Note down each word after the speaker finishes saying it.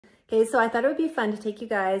Okay, so I thought it would be fun to take you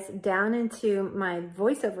guys down into my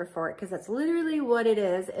voiceover fort, because that's literally what it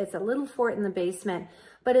is. It's a little fort in the basement,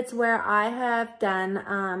 but it's where I have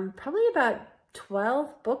done probably about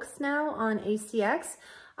 12 books now on ACX.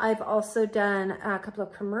 I've also done a couple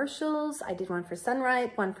of commercials. I did one for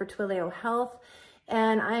Sunripe, one for Twilio Health,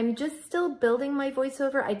 and I'm just still building my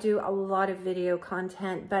voiceover. I do a lot of video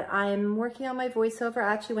content, but I'm working on my voiceover.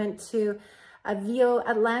 I actually went to a VO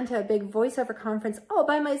Atlanta, a big voiceover conference all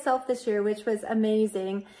by myself this year, which was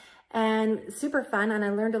amazing and super fun. And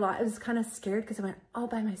I learned a lot. I was kind of scared because I went all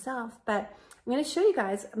by myself, but I'm going to show you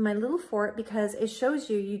guys my little fort because it shows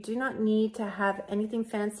you, you do not need to have anything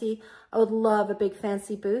fancy. I would love a big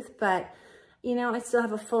fancy booth, but you know, I still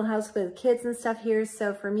have a full house with kids and stuff here.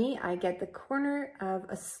 So for me, I get the corner of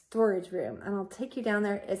a storage room and I'll take you down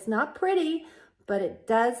there. It's not pretty, but it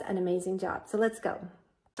does an amazing job. So let's go.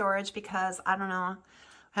 Storage, because I don't know, I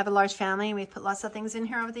have a large family and we've put lots of things in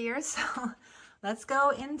here over the years. So let's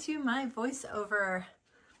go into my voiceover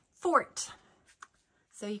fort.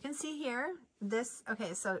 So you can see here,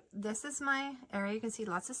 okay, so this is my area. You can see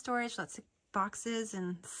lots of storage, lots of boxes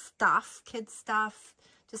and stuff, kids stuff,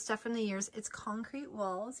 just stuff from the years. It's concrete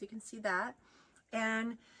walls, you can see that.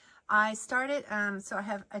 And I started, so I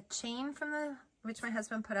have a chain from which my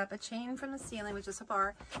husband put up, a chain from the ceiling, which is a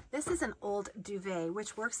bar. This is an old duvet,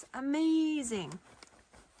 which works amazing.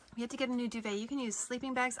 You have to get a new duvet. You can use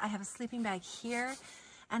sleeping bags. I have a sleeping bag here,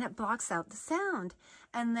 and it blocks out the sound.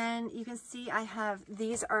 And then you can see I have,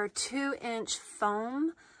 these are 2-inch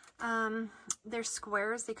foam. They're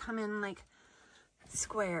squares. They come in like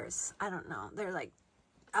squares. I don't know. They're like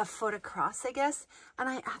a foot across, I guess. And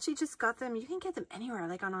I actually just got them. You can get them anywhere,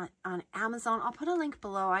 like on Amazon. I'll put a link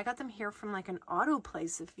below. I got them here from like an auto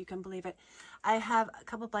place, if you can believe it. I have a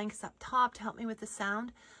couple blankets up top to help me with the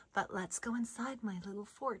sound, but let's go inside my little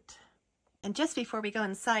fort. And just before we go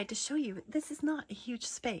inside, to show you, this is not a huge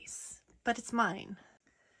space, but it's mine.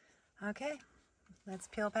 Okay, let's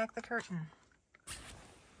peel back the curtain.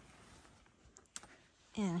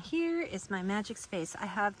 And here is my magic space. I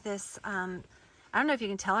have this, I don't know if you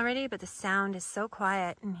can tell already, but the sound is so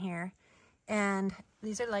quiet in here. And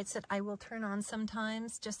these are lights that I will turn on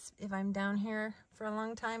sometimes, just if I'm down here for a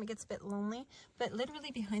long time. It gets a bit lonely. But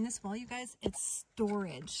literally behind this wall, you guys, it's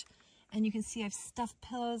storage. And you can see I've stuffed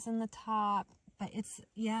pillows in the top. But it's,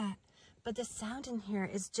 yeah. But the sound in here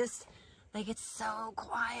is just, like, it's so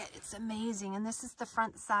quiet. It's amazing. And this is the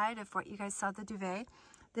front side of what you guys saw, the duvet.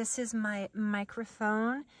 This is my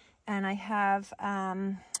microphone. And I have,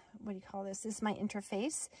 what do you call this? This is my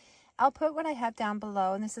interface. I'll put what I have down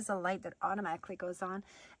below, and this is a light that automatically goes on.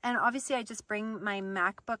 And obviously I just bring my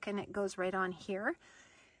MacBook and it goes right on here.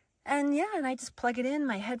 And yeah, and I just plug it in.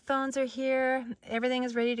 My headphones are here. Everything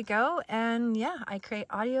is ready to go. And yeah, I create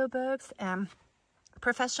audiobooks and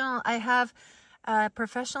professional. I have a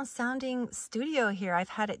professional sounding studio here. I've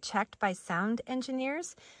had it checked by sound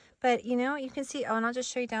engineers. But you know, you can see, oh, and I'll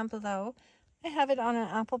just show you down below. I have it on an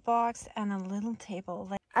Apple box and a little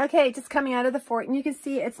table. Okay, just coming out of the fort, and you can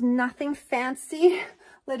see it's nothing fancy.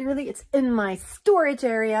 Literally, it's in my storage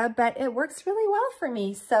area, but it works really well for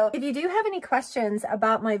me. So if you do have any questions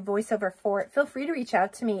about my voiceover fort, feel free to reach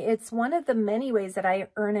out to me. It's one of the many ways that I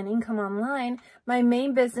earn an income online. My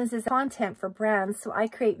main business is content for brands. So I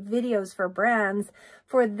create videos for brands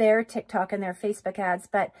for their TikTok and their Facebook ads.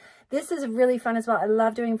 But this is really fun as well. I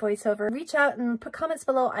love doing voiceover. Reach out and put comments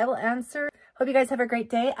below. I will answer. Hope you guys have a great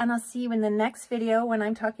day, and I'll see you in the next video when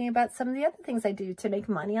I'm talking about some of the other things I do to make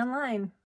money online.